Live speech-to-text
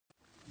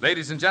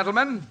Ladies and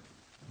gentlemen,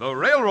 the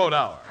Railroad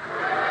Hour.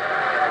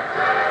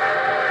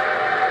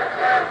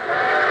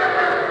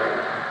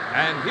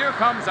 And here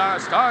comes our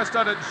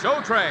star-studded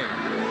show train.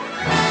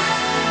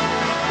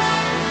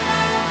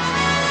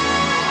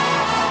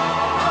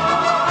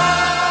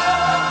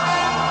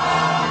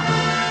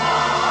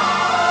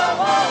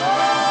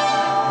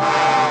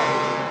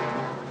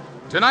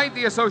 Tonight,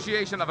 the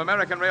Association of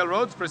American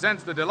Railroads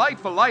presents the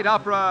delightful light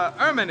opera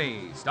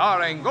Erminie,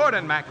 starring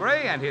Gordon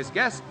MacRae and his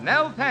guest,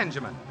 Nell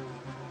Tangeman.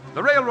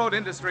 The railroad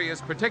industry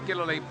is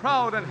particularly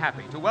proud and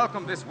happy to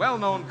welcome this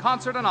well-known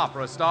concert and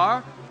opera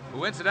star,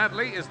 who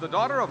incidentally is the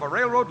daughter of a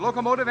railroad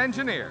locomotive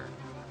engineer.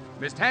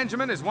 Miss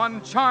Tangeman is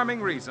one charming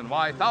reason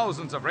why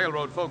thousands of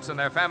railroad folks and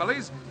their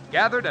families,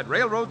 gathered at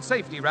railroad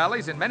safety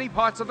rallies in many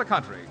parts of the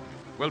country,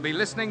 will be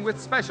listening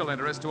with special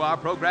interest to our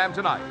program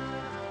tonight.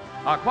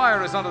 Our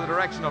choir is under the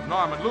direction of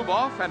Norman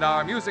Luboff, and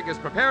our music is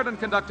prepared and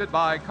conducted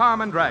by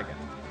Carmen Dragon.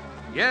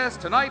 Yes,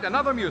 tonight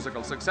another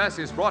musical success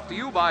is brought to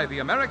you by the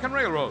American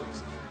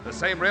Railroads, the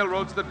same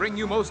railroads that bring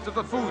you most of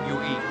the food you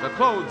eat, the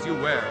clothes you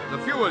wear, the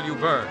fuel you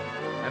burn,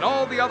 and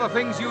all the other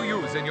things you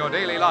use in your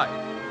daily life.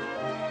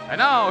 And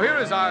now, here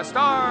is our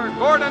star,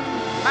 Gordon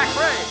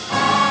MacRae.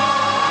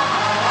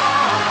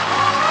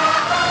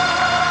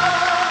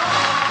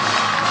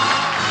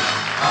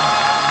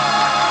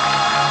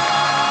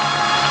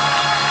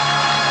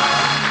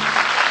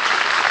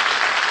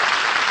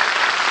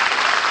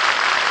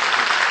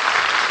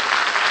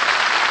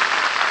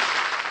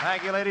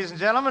 Thank you, ladies and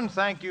gentlemen.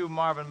 Thank you,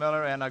 Marvin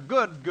Miller, and a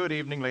good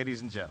evening,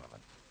 ladies and gentlemen.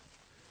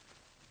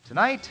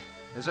 Tonight,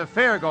 there's a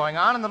fair going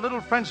on in the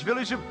little French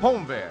village of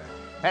Pomvert,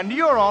 and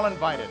you're all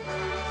invited.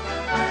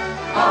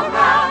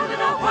 Around in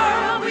a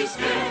whirl we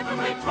skip and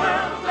we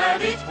twirl,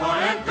 let each boy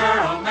and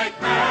girl make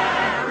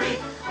merry.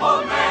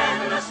 Old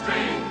man in a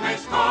string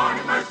makes corn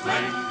and first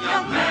fling,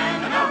 young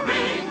man in a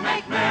ring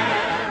make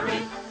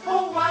merry.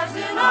 Oh, wives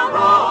in a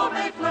row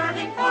make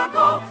learning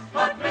forego,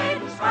 but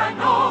maidens by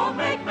no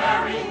make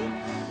merry.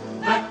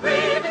 Let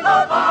grieving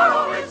go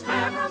borrow, it's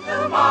fair from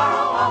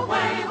tomorrow,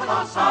 away with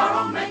all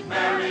sorrow, make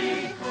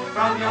merry.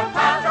 From your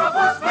path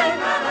troubles fling,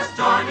 let us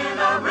join in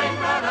a ring,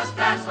 let us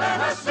dance,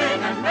 let us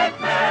sing and make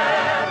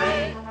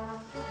merry.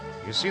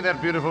 You see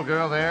that beautiful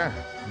girl there?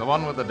 The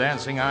one with the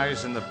dancing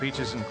eyes and the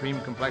peaches and cream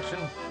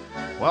complexion?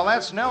 Well,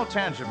 that's Nell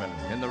Tangeman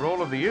in the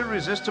role of the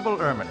irresistible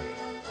Erminie.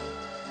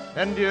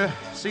 And you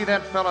see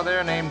that fella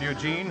there named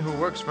Eugene who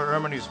works for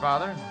Erminie's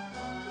father?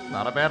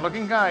 Not a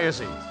bad-looking guy, is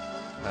he?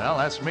 Well,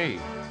 that's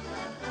me.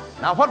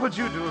 Now, what would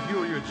you do if you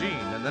were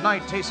Eugene and the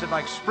night tasted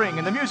like spring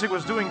and the music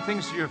was doing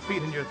things to your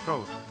feet and your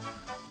throat?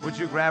 Would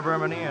you grab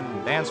Erminie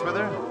and dance with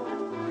her?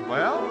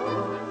 Well,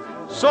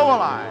 so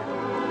will I.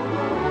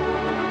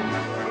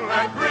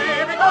 Let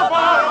grieving go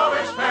borrow,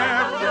 it's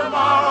fair for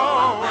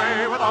tomorrow,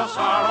 away with all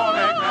sorrow,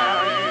 make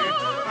merry.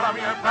 From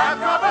your path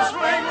drop a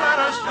swing,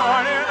 let us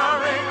join in a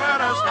ring,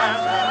 let us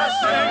dance, let us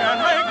sing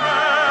and make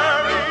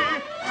merry.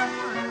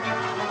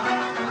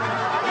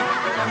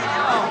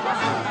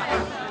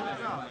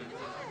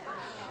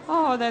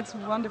 Oh, that's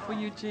wonderful,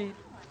 Eugene.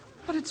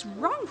 But it's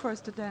wrong for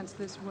us to dance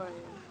this way.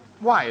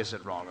 Why is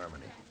it wrong,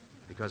 Erminie?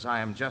 Because I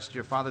am just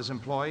your father's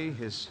employee,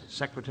 his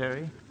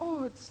secretary?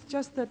 Oh, it's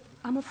just that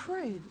I'm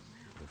afraid.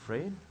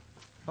 Afraid?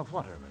 Of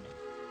what, Erminie?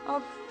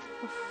 Of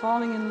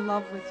falling in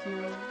love with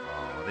you.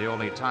 Oh, the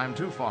only time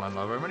to fall in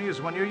love, Erminie, is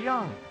when you're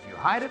young. If you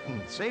hide it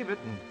and save it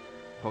and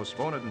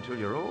postpone it until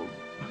you're old,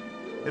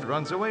 it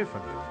runs away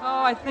from you.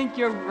 Oh, I think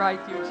you're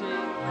right,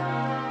 Eugene.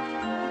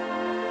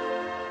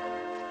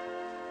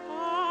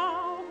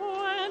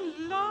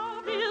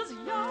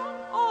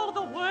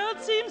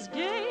 Seems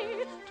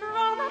gay,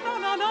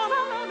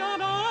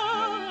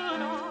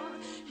 tra-la-la-la-la-la-la-la-la.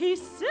 He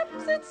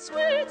sips it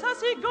sweet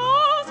as he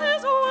goes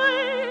his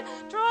way,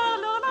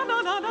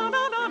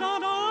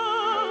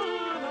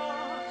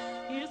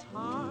 tra-la-la-la-la-la-la-la. His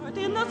heart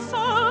in the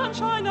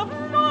sunshine of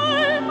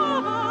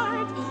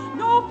light,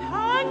 no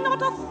pang,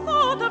 not a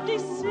thought of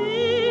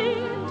deceit.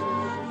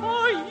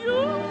 For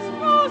youth's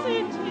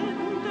rosy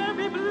tint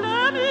every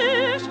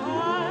blemish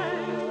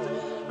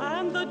hides,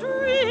 and the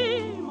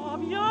dream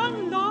of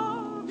young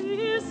love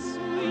is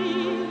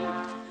sweet.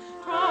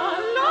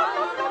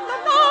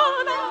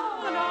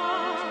 Tra-la-la-la-la-la-la,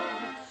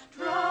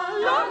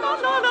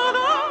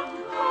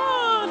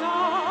 tra-la-la-la-la-la-la.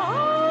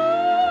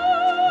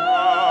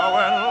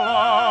 When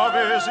love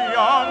is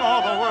young,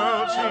 all the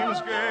world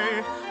seems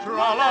gay.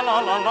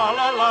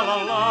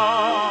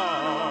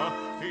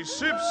 Tra-la-la-la-la-la-la-la. He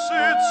sips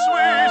it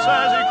sweet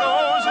as he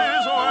goes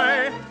his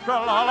way.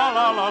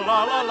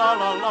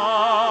 Tra-la-la-la-la-la-la-la-la.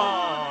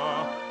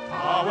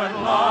 Ah, when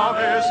love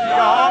is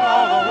young,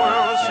 all the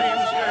world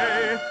seems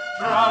gay.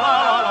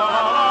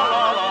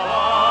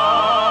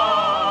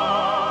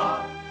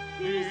 Tra-la-la-la-la-la-la-la.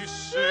 He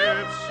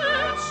sips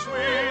it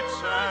sweet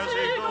as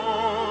he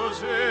goes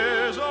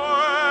his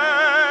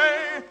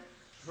way.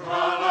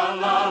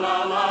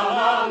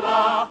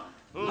 Tra-la-la-la-la-la-la.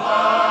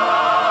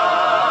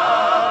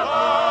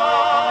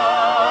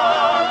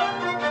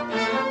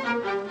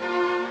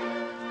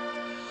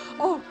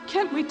 Oh,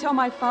 can't we tell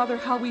my father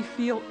how we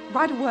feel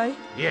right away?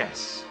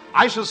 Yes.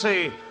 I shall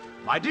say,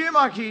 my dear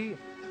Marquis,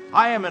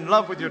 I am in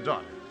love with your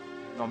daughter.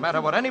 No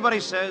matter what anybody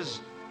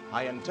says,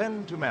 I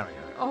intend to marry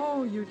her.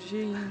 Oh,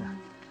 Eugene.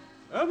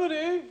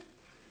 Erminie!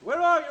 Where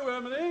are you,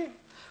 Erminie?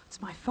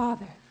 It's my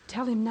father.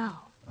 Tell him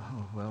now.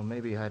 Oh, well,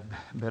 maybe I'd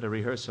better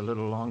rehearse a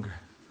little longer.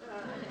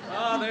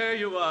 Ah, there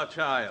you are,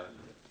 child.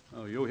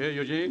 Oh, you here,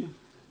 Eugene?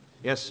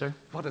 Yes, sir?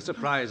 What a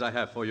surprise I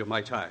have for you,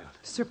 my child.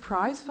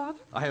 Surprise, Father?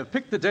 I have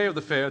picked the day of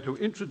the fair to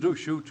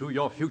introduce you to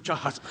your future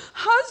husband.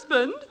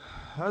 Husband?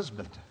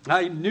 Husband.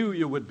 I knew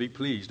you would be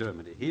pleased,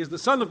 Erminie. He is the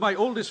son of my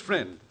oldest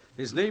friend.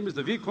 His name is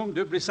the Vicomte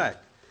de Brissac,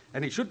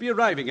 and he should be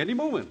arriving any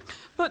moment.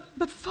 But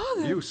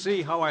Father... You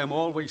see how I am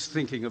always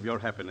thinking of your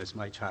happiness,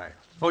 my child.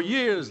 For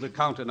years, the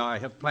Count and I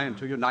have planned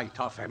to unite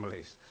our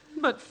families.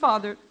 But,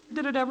 Father,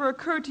 did it ever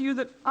occur to you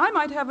that I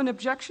might have an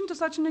objection to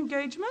such an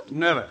engagement?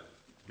 Never.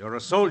 You're a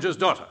soldier's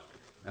daughter,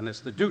 and it's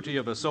the duty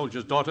of a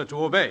soldier's daughter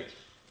to obey.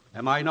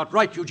 Am I not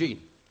right,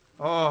 Eugene?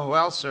 Oh,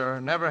 well, sir,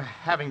 never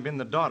having been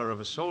the daughter of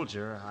a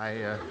soldier,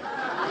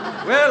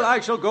 Well, I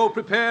shall go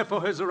prepare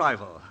for his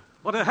arrival.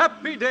 What a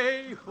happy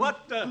day!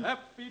 What a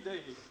happy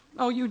day!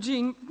 Oh,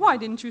 Eugene, why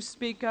didn't you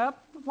speak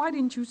up? Why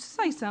didn't you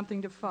say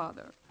something to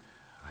Father?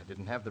 I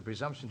didn't have the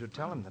presumption to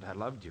tell him that I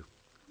loved you.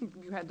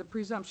 You had the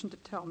presumption to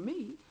tell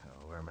me.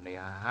 Oh, Erminie,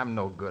 I'm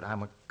no good.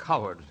 I'm a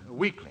coward, a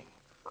weakling.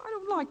 I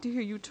don't like to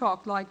hear you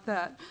talk like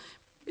that.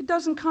 It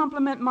doesn't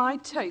compliment my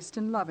taste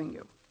in loving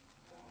you.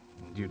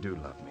 And you do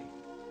love me.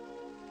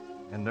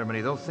 And,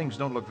 Erminie, though things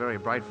don't look very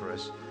bright for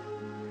us,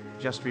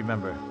 just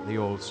remember the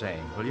old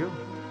saying, will you?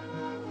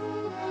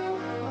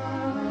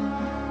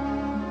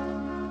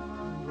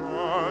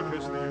 Dark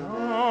is the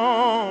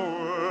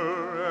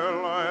hour,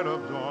 ere light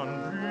of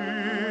dawn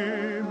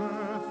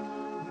dreameth,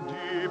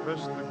 deep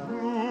is the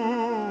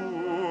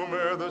gloom,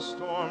 ere the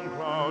storm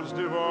clouds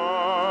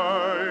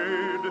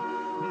divide.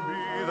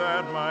 Be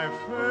that my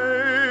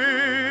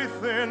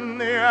faith in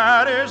the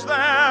Addis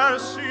there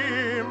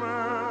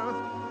seemeth,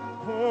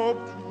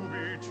 hope to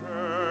be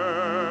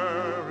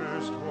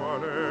cherished,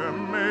 whate'er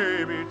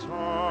may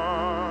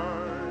betide.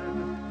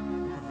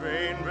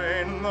 Vain,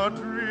 vain the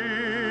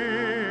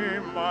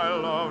dream, my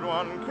loved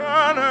one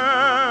can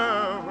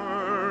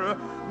ever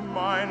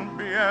mine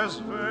be as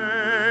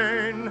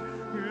vain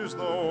is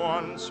the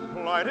once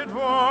plighted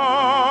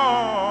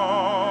vow.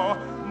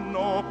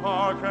 No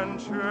power can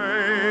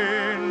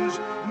change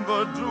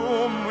the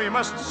doom we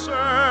must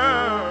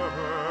sever.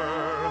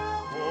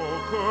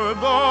 Oh, could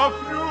the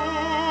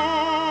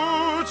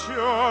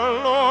future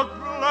look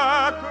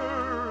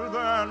blacker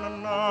than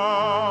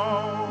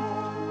now?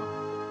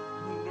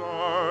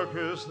 Dark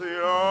is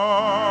the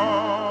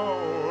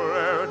hour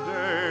ere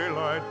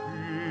daylight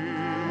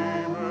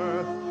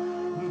beameth,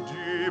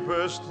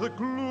 deepest the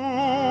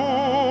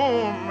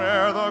gloom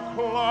ere the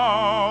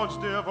clouds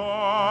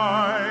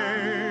divide.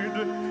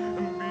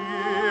 Be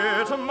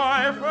it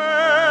my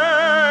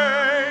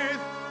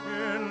faith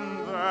in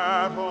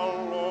that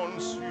alone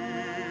seemeth,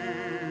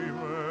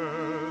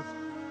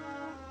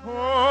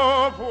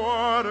 of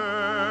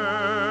whatever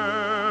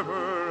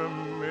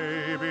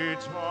may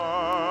betide.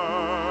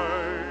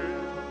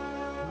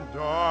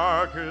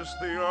 Dark is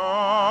the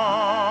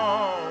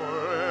hour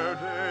ere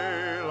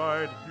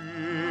daylight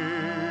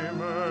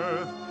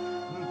beameth,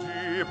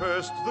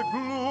 deepest the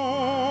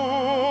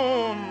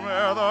gloom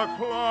ere the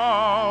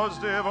clouds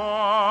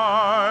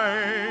divide.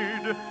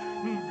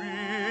 Be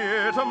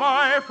it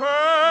my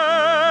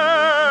faith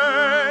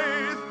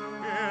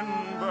in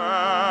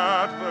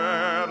that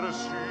there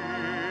seemeth,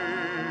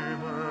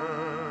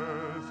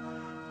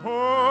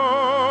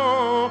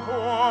 hope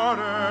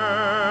whatever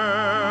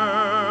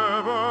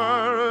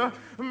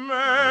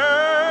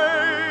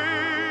may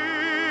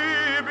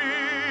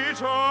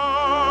betide.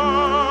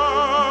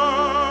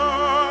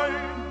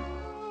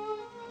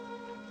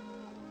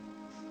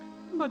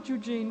 But,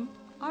 Eugene,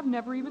 I've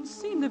never even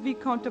seen the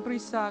Vicomte de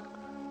Brissac.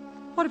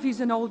 What if he's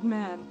an old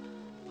man?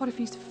 What if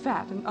he's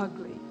fat and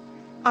ugly?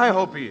 I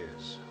hope he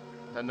is.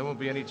 Then there won't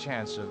be any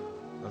chance of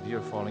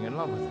your falling in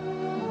love with him.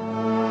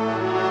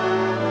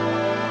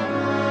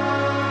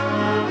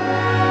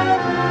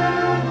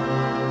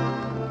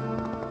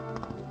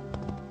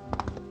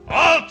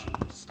 Halt!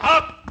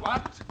 Stop!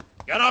 What?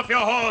 Get off your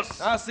horse!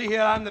 Now, see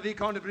here, I'm the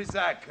Vicomte de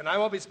Brissac, and I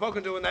won't be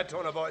spoken to in that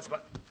tone of voice,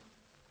 but...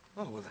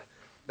 Oh, well,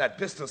 that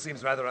pistol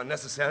seems rather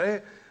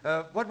unnecessary.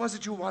 What was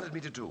it you wanted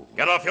me to do?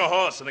 Get off your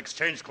horse and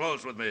exchange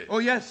clothes with me. Oh,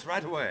 yes,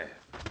 right away.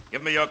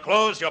 Give me your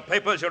clothes, your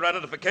papers, your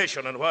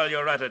identification, and while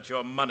you're at it,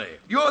 your money.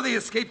 You're the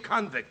escaped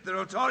convict, the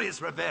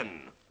notorious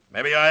Raven.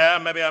 Maybe I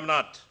am, maybe I'm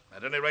not.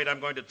 At any rate, I'm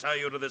going to tie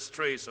you to this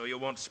tree so you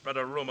won't spread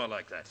a rumor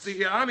like that. See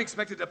here, I'm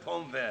expected to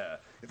Pont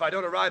Vert. If I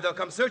don't arrive, they'll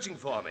come searching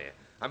for me.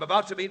 I'm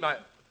about to meet my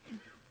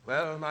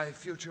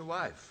future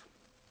wife,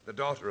 the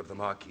daughter of the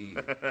Marquis.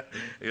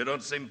 You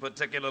don't seem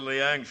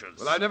particularly anxious.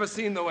 Well, I've never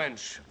seen the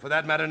wench. For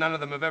that matter, none of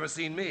them have ever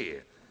seen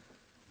me.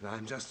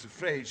 I'm just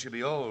afraid she'll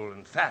be old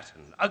and fat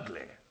and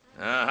ugly.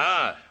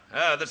 Aha.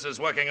 This is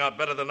working out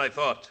better than I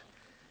thought.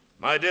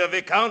 My dear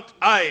Viscount,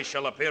 I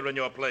shall appear in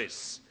your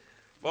place.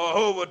 For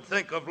who would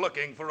think of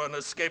looking for an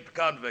escaped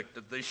convict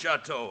at the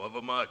chateau of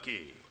a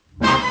Marquis?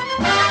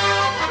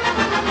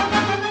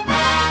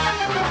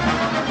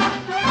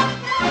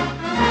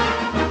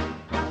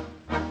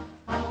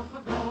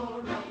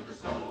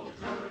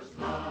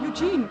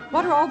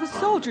 What are all the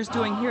soldiers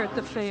doing here at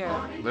the fair?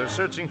 They're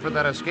searching for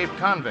that escaped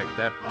convict,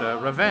 that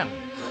Revenge.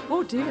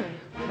 Oh, dear.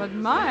 But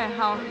my,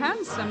 how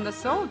handsome the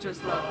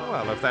soldiers look.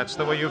 Well, if that's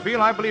the way you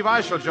feel, I believe I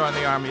shall join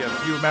the army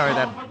if you marry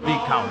that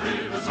Viscount.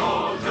 The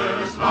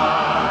soldier's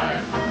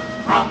life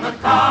from the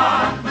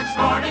conflict's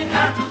morning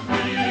air to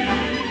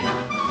flee.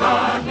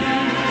 The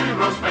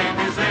hero's fame,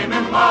 his aim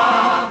in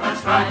love and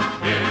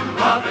strife, in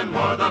love and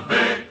war the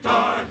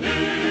victor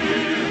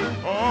he.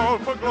 All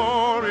for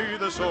glory,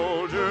 the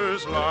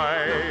soldier's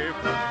life.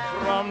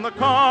 From the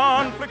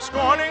conflict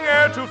scorning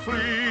air to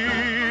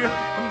flee.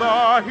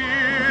 The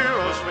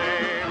hero's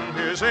fame,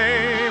 his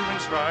aim in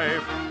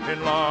strife.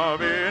 In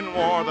love, in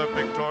war, the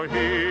victor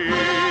he.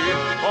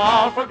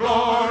 All for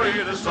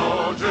glory, the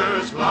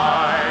soldier's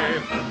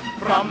life.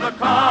 From the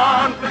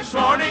conflict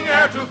scorning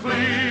air to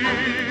flee.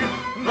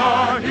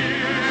 The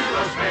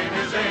hero's fame,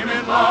 his aim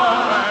in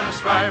love and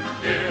strife.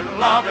 In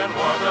love and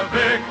war, the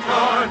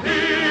victor he.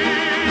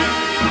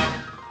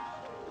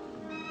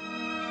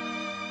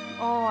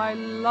 Oh, I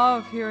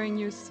love hearing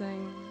you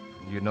sing.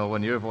 You know,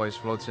 when your voice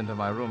floats into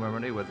my room,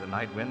 Erminie, with the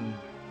night wind,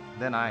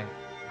 then I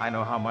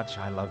know how much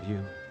I love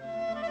you.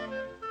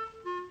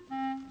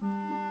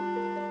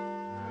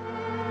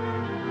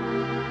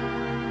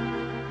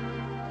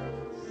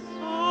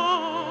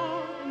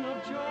 Song of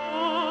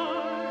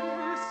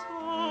joy,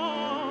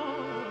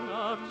 song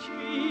of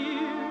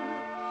cheer,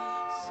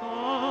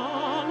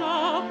 song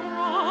of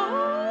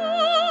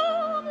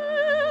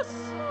promise,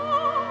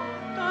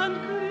 soft and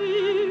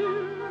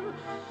clear,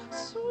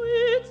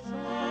 sweet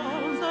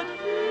sounds that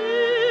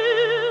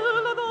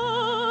fill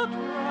the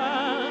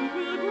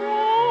tranquil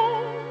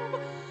grove,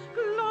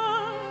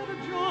 glad,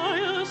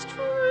 joyous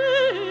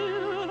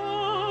trill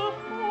of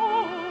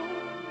hope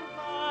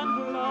and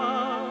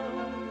love.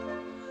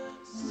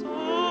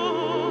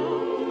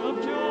 Song of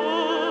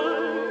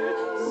joy,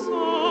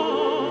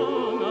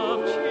 song of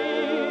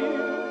cheer,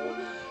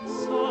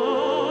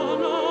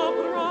 song of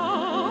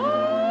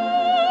promise,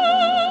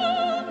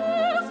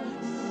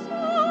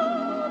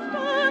 soft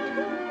and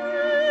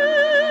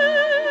clear,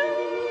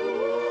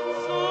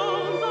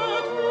 songs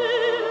that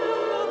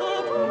fill the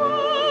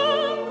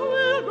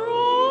tranquil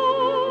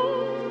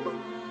grove,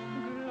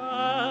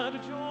 glad,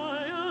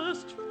 joyous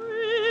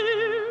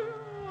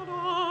trill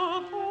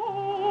of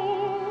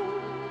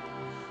hope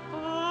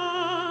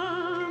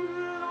and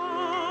love.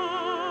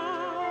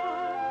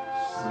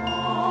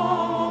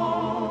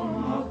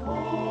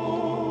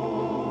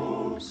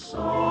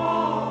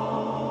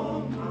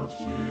 Song of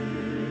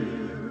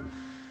cheer,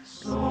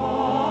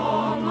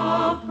 song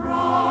of promise,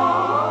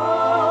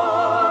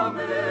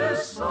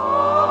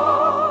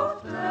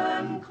 soft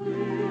and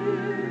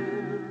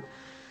clear,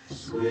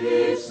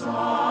 sweet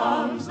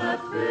songs that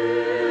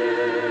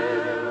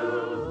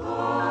fill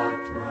the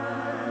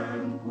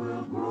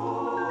tranquil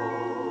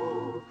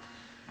grove,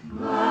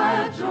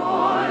 glad,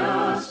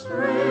 joyous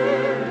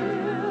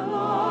thrill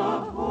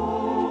of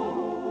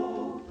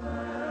hope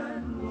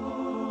and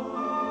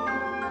love.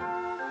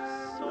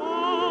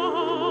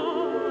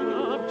 Song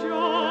of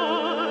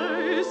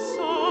joy,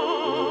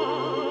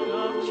 song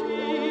of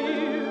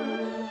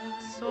cheer,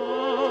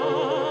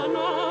 song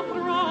of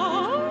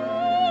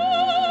promise,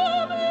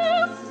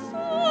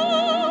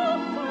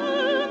 soft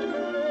and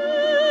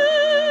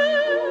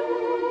clear,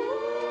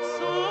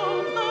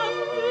 songs that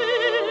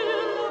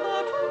fill the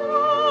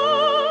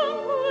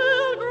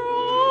tranquil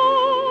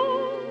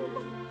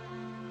grove,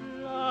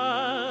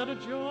 glad,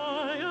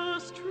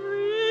 joyous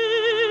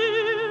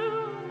trill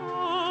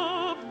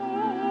of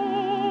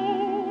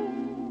hope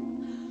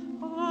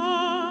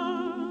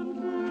and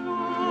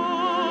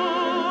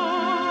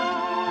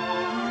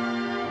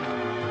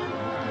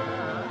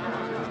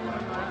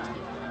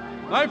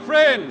love. My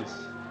friends,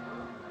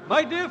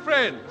 my dear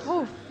friends,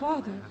 Oh,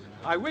 Father.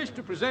 I wish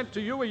to present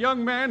to you a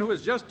young man who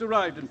has just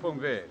arrived in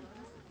Pontverre,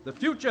 the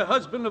future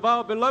husband of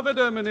our beloved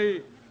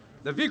Erminie,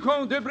 the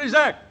Vicomte de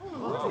Brisac.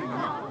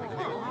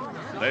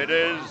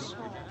 Ladies,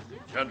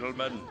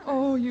 gentlemen,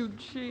 Oh,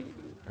 Eugene.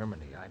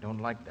 Erminie, I don't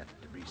like that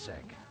de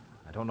Brisac.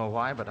 I don't know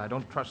why, but I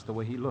don't trust the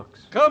way he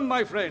looks. Come,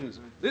 my friends,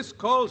 this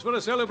calls for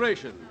a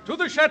celebration. To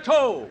the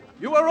chateau!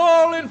 You are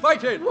all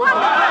invited!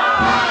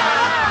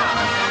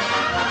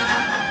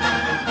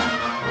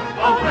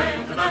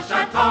 Away to the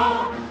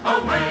chateau,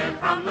 away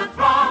from the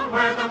throng,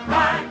 where the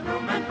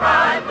bridegroom and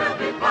bride will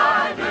be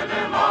glided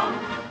along,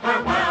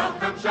 where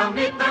welcome shall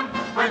meet them,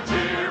 where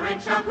cheering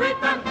shall greet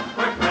them,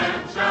 where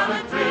friends shall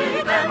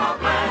entreat them, all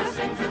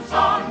blessings and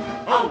song.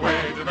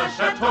 Away to the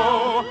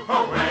chateau,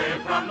 away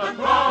from the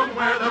throng,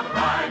 where the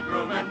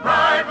bridegroom and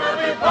bride will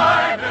be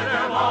glided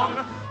along,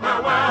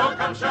 where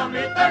welcome shall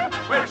meet them,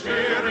 where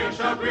cheering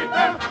shall greet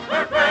them,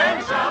 where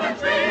friends shall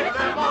entreat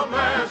them, all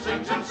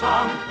blessings and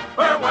song.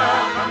 Where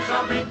welcome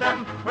shall meet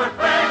them, where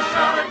friends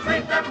shall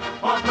entreat them,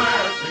 all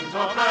blessings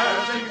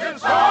in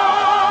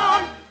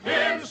song,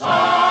 in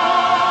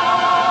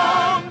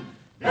song,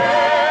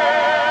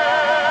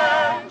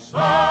 in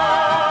song.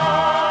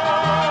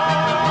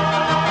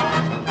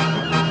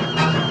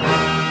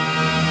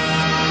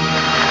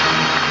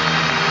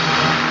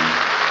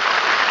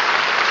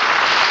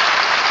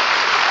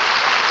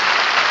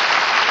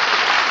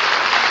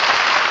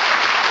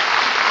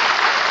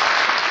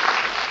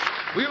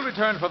 We'll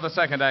return for the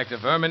second act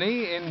of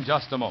Erminie in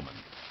just a moment.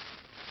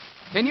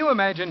 Can you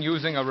imagine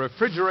using a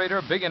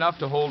refrigerator big enough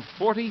to hold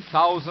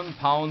 40,000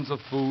 pounds of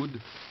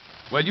food?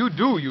 Well, you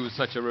do use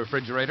such a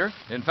refrigerator.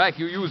 In fact,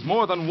 you use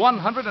more than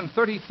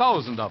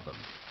 130,000 of them.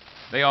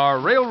 They are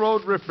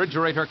railroad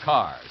refrigerator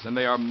cars, and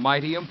they are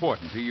mighty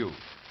important to you.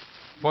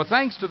 For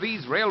thanks to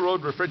these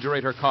railroad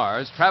refrigerator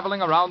cars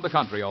traveling around the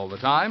country all the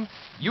time,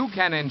 you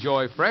can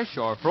enjoy fresh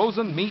or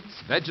frozen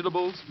meats,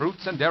 vegetables,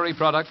 fruits, and dairy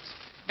products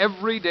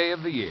every day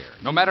of the year,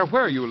 no matter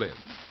where you live.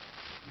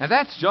 And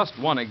that's just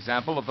one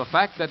example of the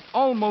fact that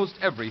almost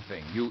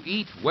everything you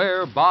eat,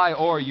 wear, buy,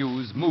 or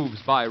use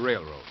moves by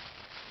railroad.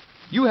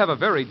 You have a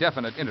very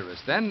definite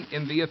interest, then,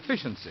 in the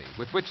efficiency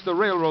with which the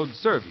railroads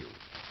serve you.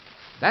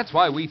 That's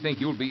why we think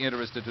you'll be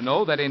interested to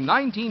know that in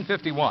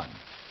 1951,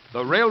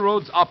 the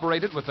railroads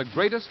operated with the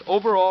greatest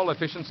overall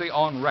efficiency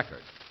on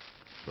record.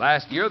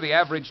 Last year, the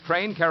average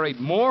train carried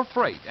more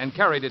freight and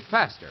carried it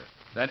faster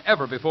than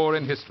ever before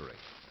in history.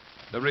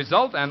 The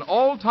result, an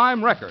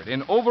all-time record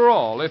in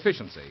overall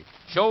efficiency,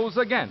 shows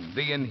again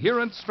the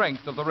inherent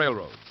strength of the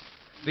railroads,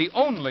 the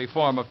only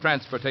form of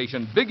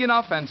transportation big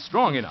enough and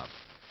strong enough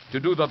to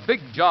do the big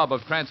job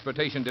of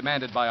transportation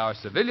demanded by our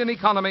civilian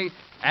economy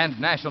and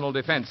national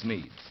defense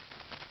needs.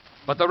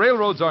 But the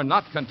railroads are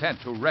not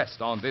content to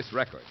rest on this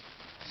record,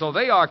 so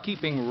they are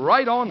keeping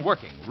right on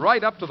working,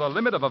 right up to the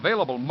limit of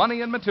available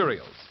money and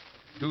materials,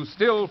 to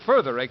still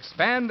further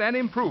expand and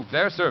improve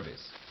their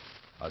service,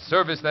 a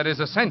service that is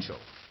essential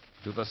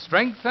to the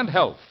strength and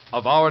health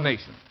of our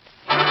nation.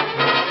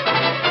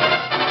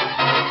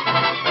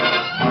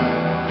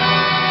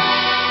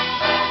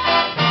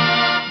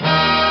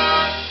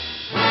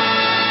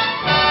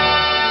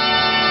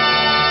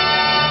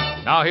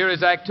 Now here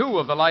is Act Two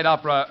of the light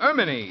opera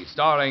Erminie,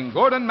 starring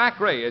Gordon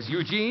MacRae as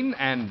Eugene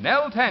and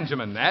Nell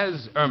Tangeman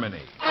as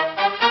Erminie.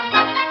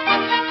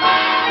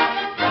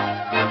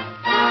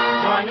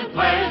 Join in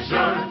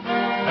pleasure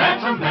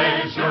and to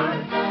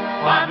measure,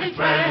 while we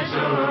treasure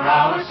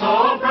our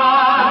so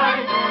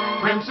bright.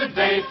 Prim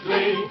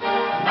sedately,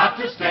 not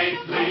too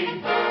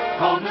stately,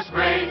 coldness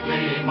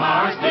greatly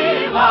mars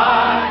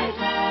delight.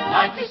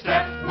 Lightly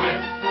step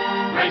with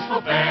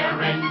graceful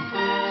bearing,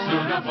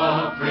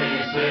 suitable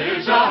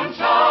precision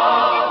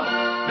show.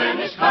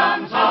 Finish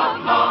comes of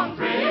long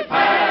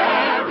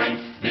preparing,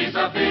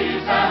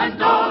 vis-a-vis and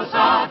dos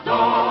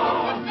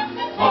adore.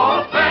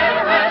 For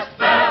fairest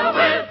belle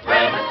with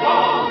bravest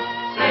bow,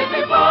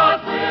 stately bud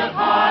with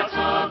hearts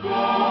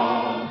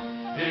aglow.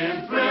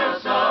 In thrill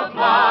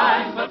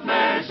sublime but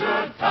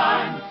measured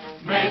time,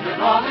 made it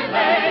all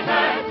elate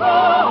and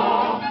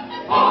go.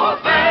 For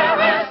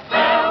fairest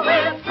belle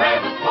with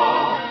bravest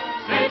bow,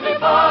 stately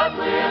bud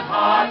with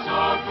hearts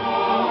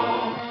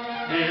aglow.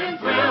 In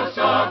thrill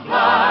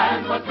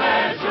sublime but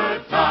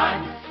measured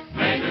time,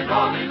 made it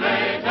all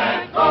elate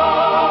and go.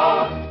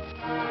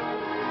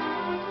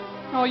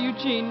 Oh,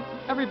 Eugene,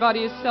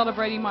 everybody is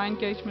celebrating my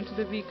engagement to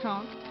the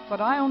Viscount,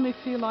 but I only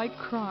feel like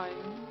crying.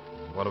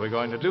 What are we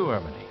going to do,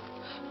 Erminie?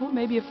 Well,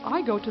 maybe if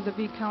I go to the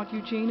Viscount,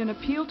 Eugene, and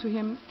appeal to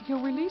him,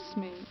 he'll release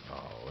me.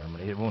 Oh,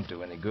 Erminie, it won't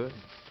do any good.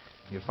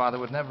 Your father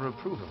would never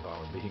approve of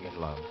our being in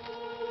love.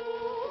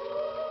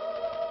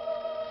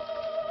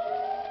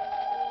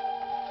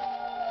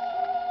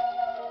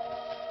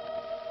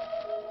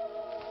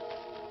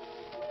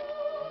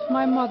 If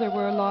my mother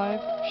were alive,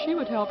 she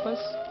would help us.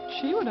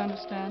 She would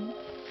understand.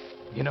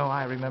 You know,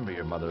 I remember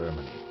your mother,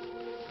 Erminie.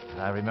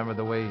 And I remember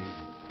the way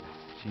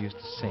she used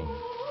to sing.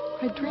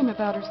 I dream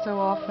about her so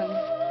often,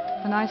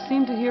 and I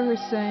seem to hear her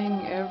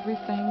saying,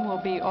 everything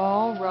will be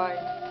all right.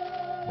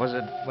 Was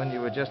it when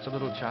you were just a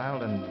little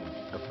child and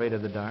afraid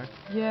of the dark?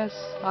 Yes,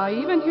 I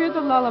even hear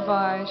the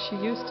lullaby she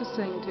used to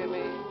sing to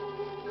me.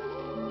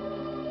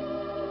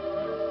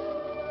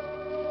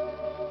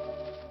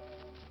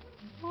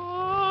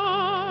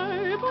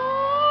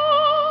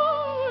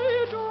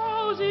 Bye-bye,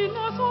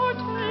 drowsiness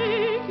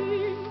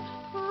o'ertaking,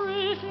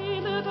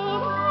 pretty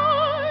little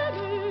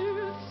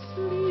eyelids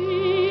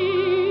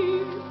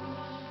sleep.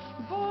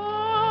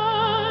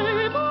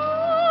 Bye-bye,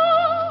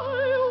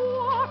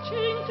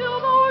 watching till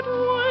thou'rt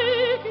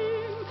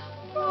waking,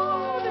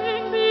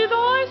 guarding me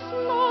thy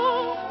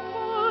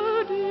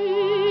slumber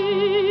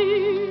deep.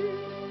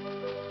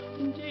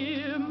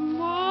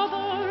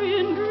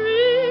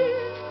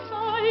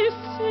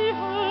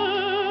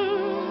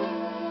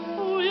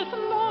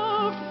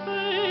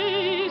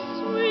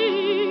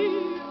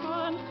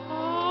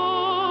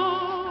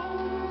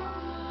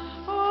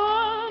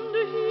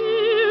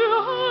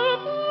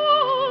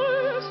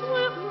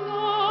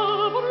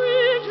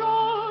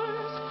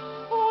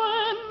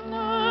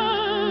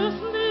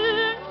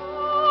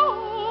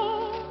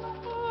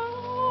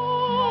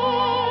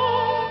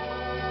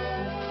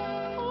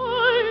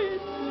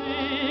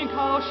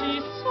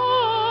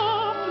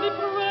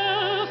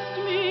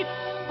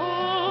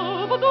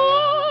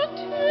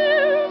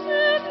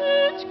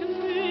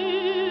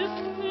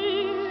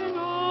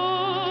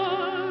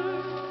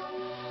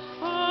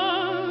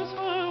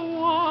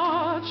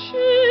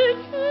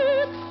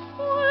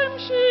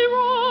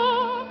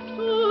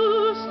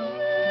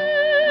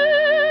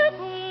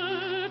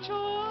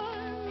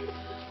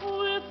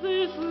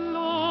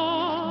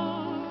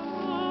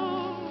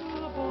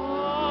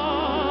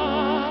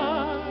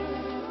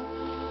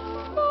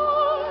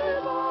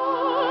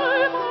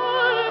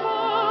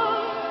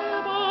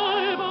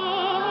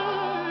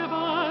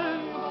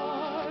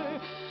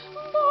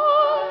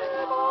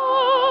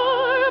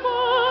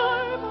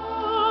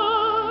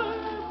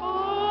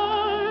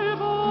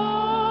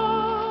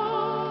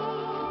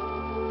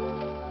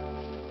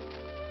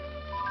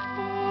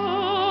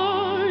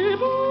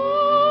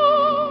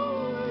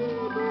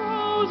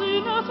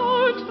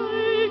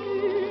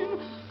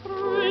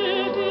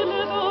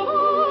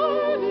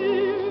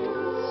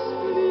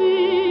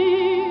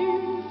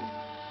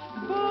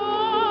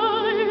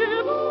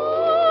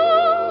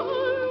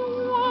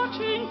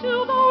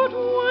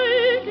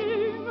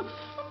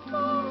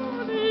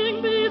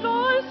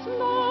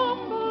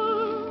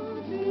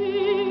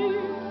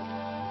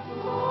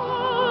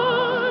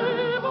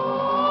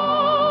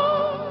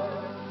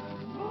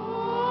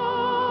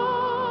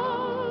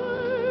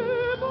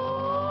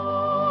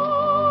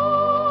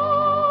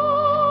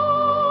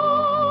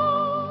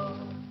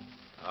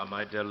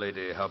 dear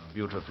lady, how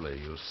beautifully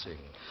you sing.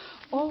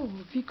 Oh,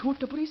 Vicomte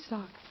de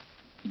Brissac.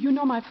 You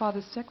know my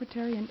father's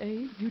secretary and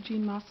aide,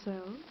 Eugene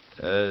Marcel?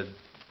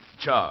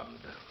 Charmed.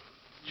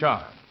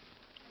 Charmed.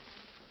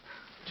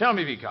 Tell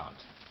me, Viscount,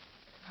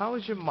 how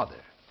is your mother?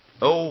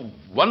 Oh,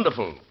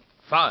 wonderful.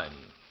 Fine.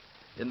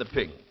 In the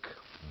pink.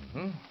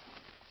 Mm-hmm.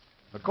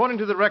 According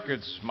to the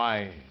records,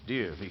 my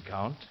dear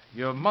Viscount,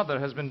 your mother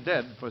has been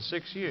dead for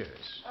 6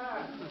 years.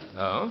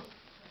 Oh?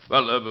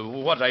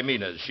 Well, what I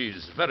mean is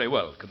she's very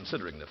well,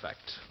 considering the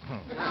fact.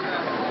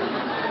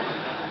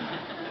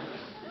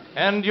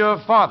 And your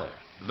father?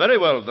 Very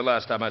well the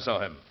last time I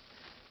saw him.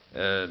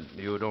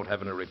 You don't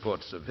have any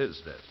reports of his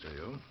death, do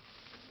you?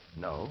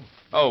 No.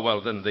 Oh,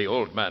 well, then the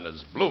old man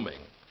is blooming.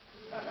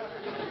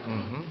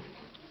 Mm-hmm.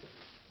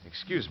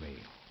 Excuse me.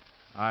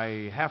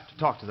 I have to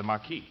talk to the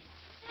Marquis.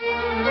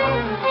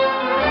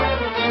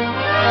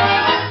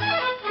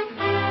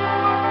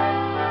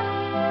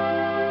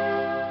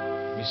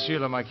 Monsieur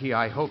le Marquis,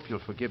 I hope you'll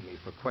forgive me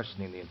for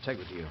questioning the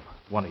integrity of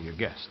one of your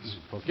guests.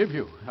 Forgive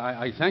you.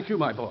 I thank you,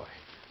 my boy.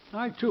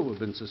 I, too, have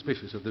been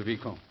suspicious of the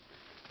Vicomte.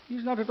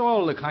 He's not at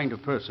all the kind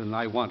of person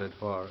I wanted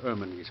for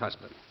Erminie's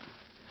husband.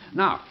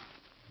 Now,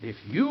 if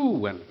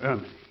you and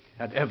Erminie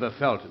had ever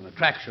felt an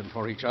attraction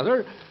for each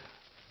other...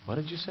 What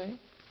did you say?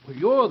 Well,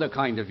 you're the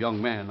kind of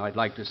young man I'd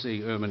like to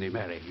see Erminie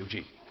marry,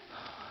 Eugene.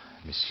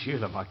 Monsieur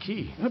le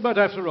Marquis. But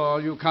after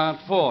all, you can't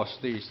force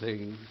these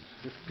things.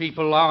 If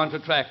people aren't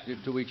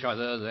attracted to each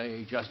other,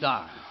 they just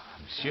aren't.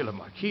 Monsieur le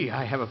Marquis,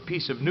 I have a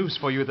piece of news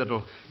for you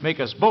that'll make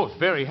us both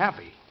very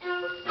happy.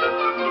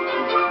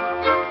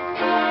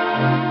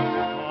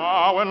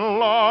 Ah, when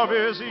love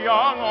is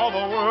young, all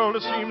the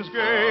world seems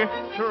gay.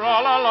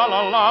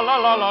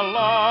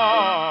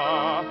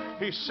 Tra-la-la-la-la-la-la-la-la.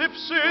 He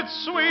sips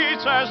its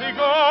sweets as he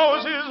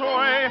goes his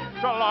way.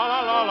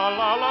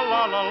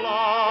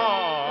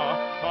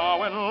 Tra-la-la-la-la-la-la-la-la. Ah,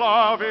 when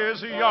love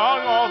is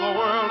young, all the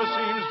world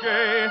seems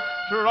gay.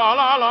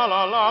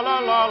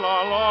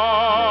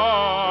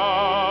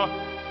 Tra-la-la-la-la-la-la-la.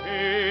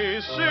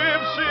 He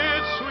sips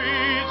its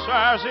sweets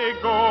as he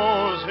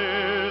goes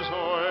his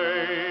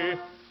way.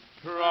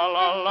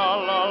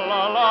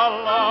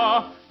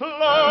 Tra-la-la-la-la-la-la.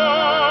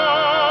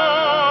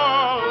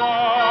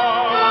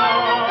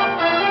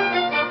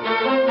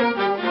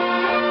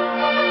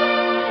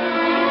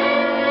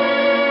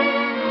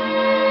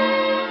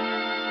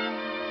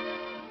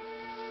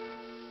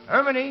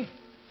 Erminie!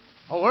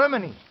 Oh,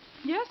 Erminie!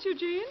 Yes,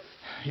 Eugene?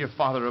 Your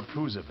father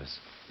approves of us.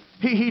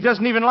 He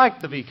doesn't even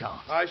like the Viscount.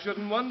 I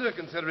shouldn't wonder,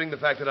 considering the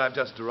fact that I've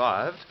just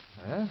arrived.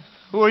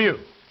 Who are you?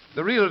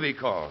 The real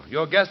Vicomte.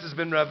 Your guest has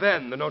been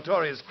Ravenne, the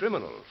notorious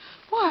criminal.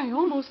 Why, I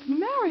almost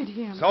married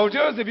him.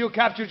 Soldiers, have you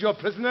captured your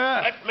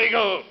prisoner? Let me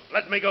go.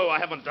 Let me go. I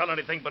haven't done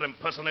anything but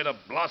impersonate a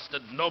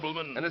blasted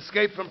nobleman. And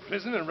escape from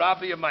prison and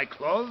rob me of my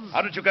clothes?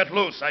 How did you get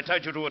loose? I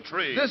tied you to a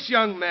tree. This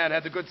young man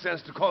had the good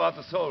sense to call out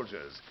the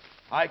soldiers.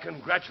 I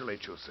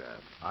congratulate you, sir.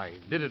 I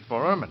did it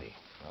for Erminie.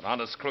 An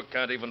honest crook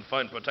can't even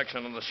find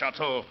protection in the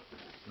chateau.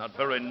 Not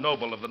very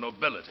noble of the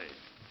nobility.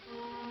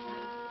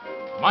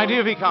 My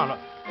dear Viscount,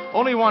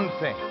 only one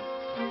thing.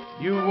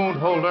 You won't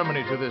hold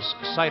Erminie to this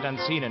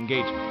sight-unseen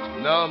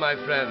engagement. No, my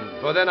friend,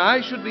 for then I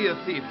should be a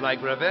thief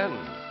like Ravenne.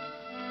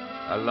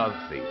 A love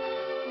thief.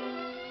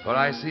 For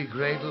I see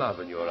great love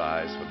in your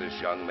eyes for this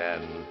young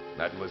man,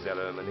 Mademoiselle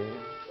Erminie.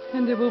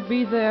 And it will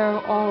be there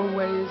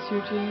always,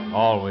 Eugene.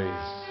 Always.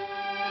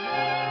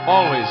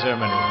 Always,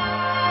 Erminie.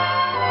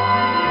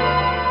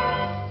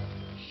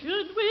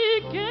 Should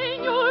we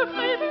gain your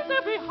favors,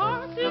 every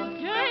heart is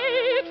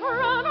gay.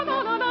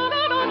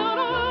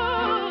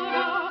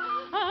 Tra-la-la-la-la-la-la-la-la.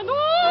 And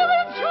all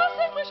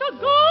rejoicing we shall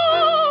go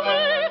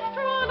away.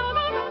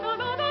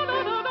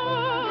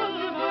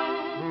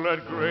 Tra-la-la-la-la-la-la-la.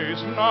 Let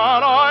grace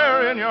not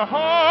ire in your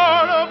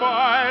heart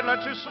abide.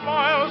 Let your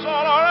smiles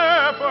all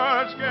our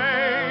efforts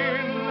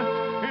gain.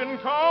 In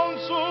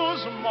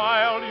counsels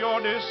mild your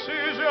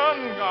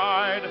decision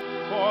guide,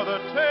 for the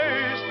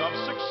taste of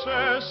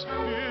success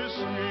is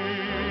sweet.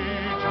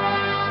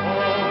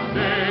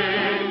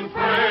 Ordain,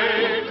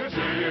 pray to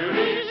cheer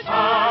each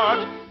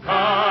heart,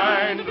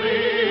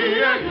 kindly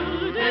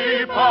you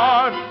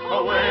depart,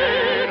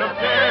 away to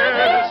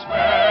care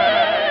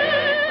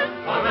dismay.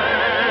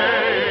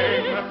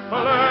 Alain,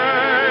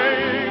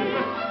 Alain,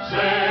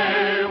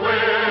 say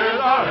with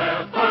our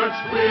efforts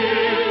we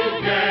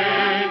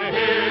gain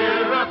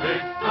here a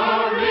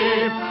victory,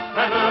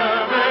 and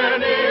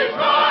Erminie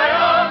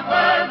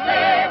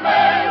triumphantly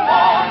may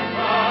long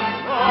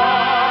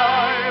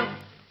thrive.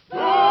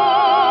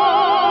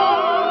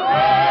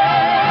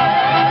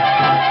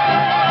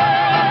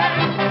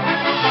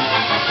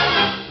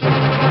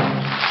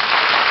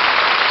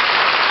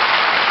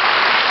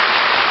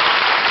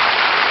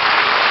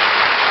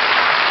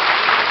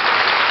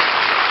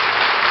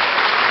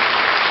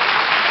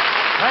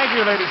 Thank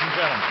you, ladies and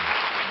gentlemen.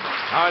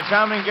 Our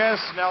charming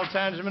guest, Nell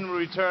Tangeman, will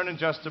return in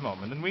just a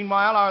moment. And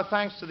meanwhile, our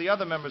thanks to the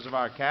other members of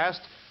our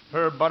cast,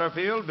 Herb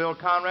Butterfield, Bill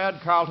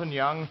Conrad, Carlton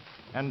Young,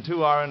 and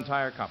to our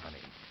entire company.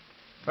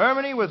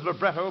 Erminie with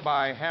libretto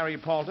by Harry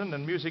Paulton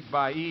and music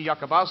by E.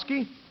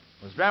 Jakubowski.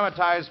 was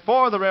dramatized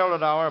for the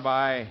Railroad Hour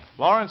by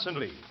Lawrence and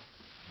Lee.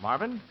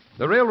 Marvin?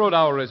 The Railroad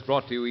Hour is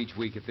brought to you each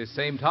week at this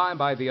same time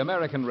by the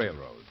American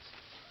Railroads.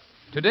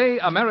 Today,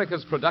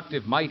 America's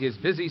productive might is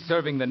busy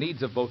serving the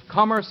needs of both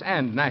commerce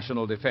and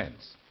national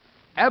defense.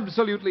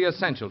 Absolutely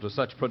essential to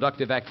such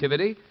productive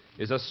activity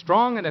is a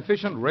strong and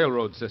efficient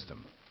railroad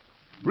system.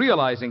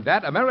 Realizing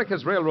that,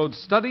 America's railroads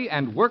study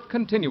and work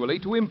continually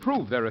to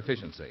improve their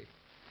efficiency.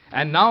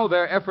 And now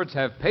their efforts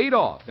have paid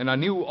off in a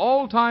new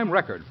all-time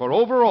record for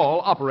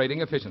overall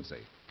operating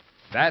efficiency.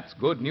 That's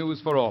good news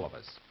for all of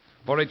us,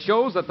 for it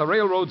shows that the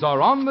railroads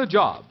are on the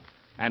job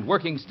and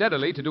working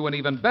steadily to do an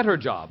even better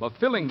job of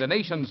filling the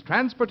nation's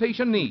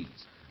transportation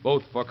needs,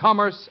 both for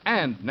commerce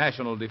and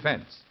national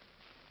defense.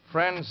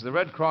 Friends, the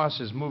Red Cross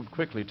has moved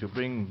quickly to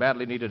bring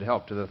badly needed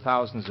help to the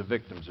thousands of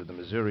victims of the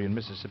Missouri and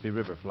Mississippi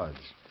River floods.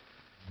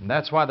 And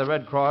that's why the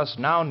Red Cross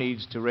now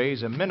needs to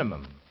raise a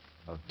minimum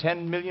of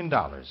 $10 million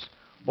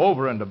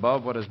over and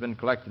above what has been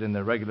collected in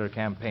their regular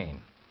campaign.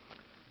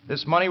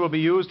 This money will be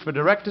used for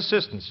direct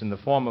assistance in the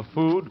form of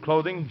food,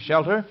 clothing,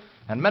 shelter,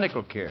 and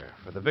medical care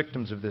for the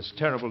victims of this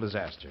terrible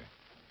disaster.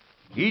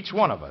 Each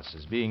one of us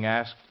is being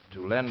asked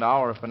to lend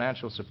our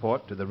financial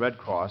support to the Red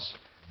Cross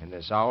in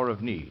this hour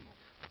of need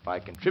by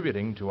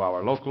contributing to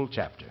our local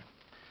chapter.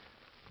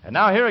 And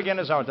now here again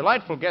is our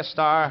delightful guest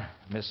star,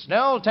 Miss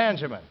Nell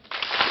Tangerman.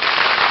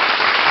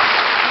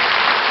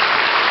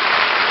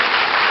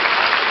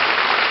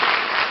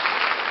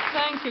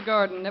 Thank you,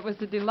 Gordon. It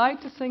was a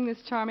delight to sing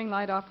this charming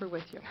light opera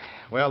with you.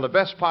 Well, the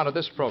best part of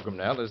this program,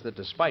 Nell, is that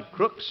despite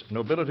crooks,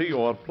 nobility,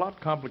 or plot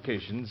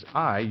complications,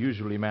 I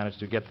usually manage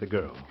to get the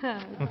girl.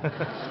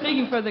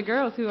 Speaking for the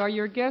girls who are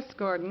your guests,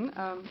 Gordon,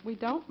 we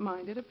don't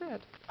mind it a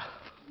bit.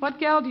 What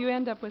gal do you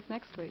end up with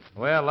next week?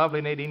 Well,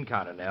 lovely Nadine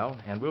Carter, Nell,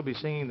 and we'll be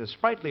singing the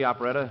sprightly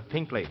operetta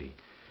Pink Lady.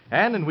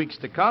 And in weeks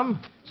to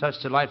come,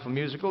 such delightful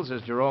musicals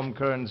as Jerome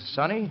Kern's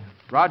Sonny,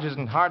 Rodgers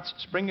and Hart's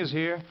Spring is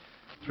Here,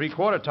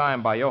 Three-Quarter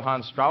Time by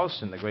Johann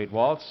Strauss in The Great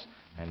Waltz,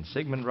 and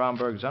Sigmund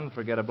Romberg's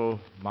unforgettable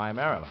My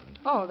Maryland.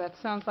 Oh, that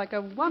sounds like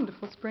a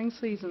wonderful spring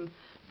season.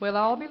 We'll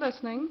all be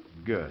listening.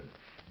 Good.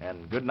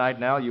 And good night,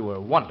 Nell. You were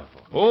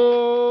wonderful.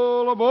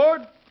 All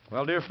aboard!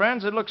 Well, dear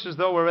friends, it looks as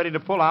though we're ready to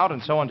pull out,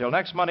 and so until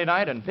next Monday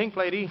night, and Pink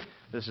Lady,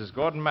 this is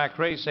Gordon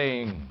MacRae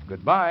saying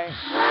goodbye.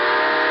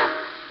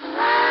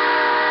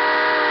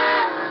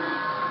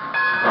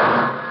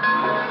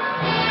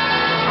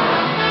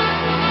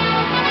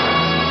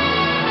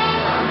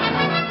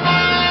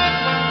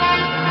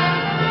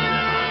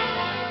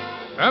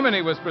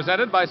 Erminie was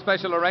presented by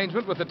special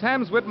arrangement with the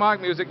Thames Whitmark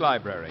Music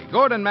Library.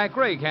 Gordon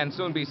MacRae can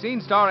soon be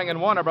seen starring in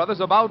Warner Brothers'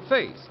 About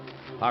Face.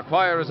 Our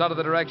choir is under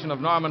the direction of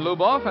Norman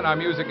Luboff, and our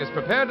music is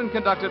prepared and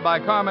conducted by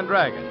Carmen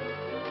Dragon.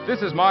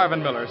 This is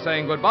Marvin Miller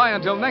saying goodbye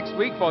until next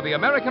week for the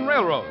American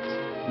Railroads.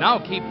 Now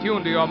keep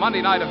tuned to your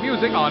Monday night of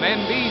music on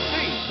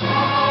NBC.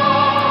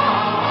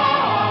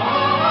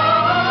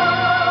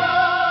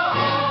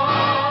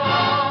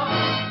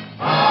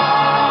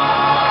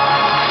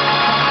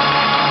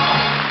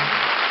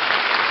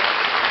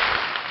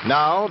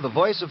 Now, the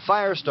voice of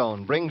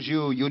Firestone brings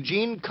you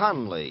Eugene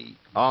Conley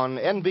on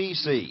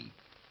NBC.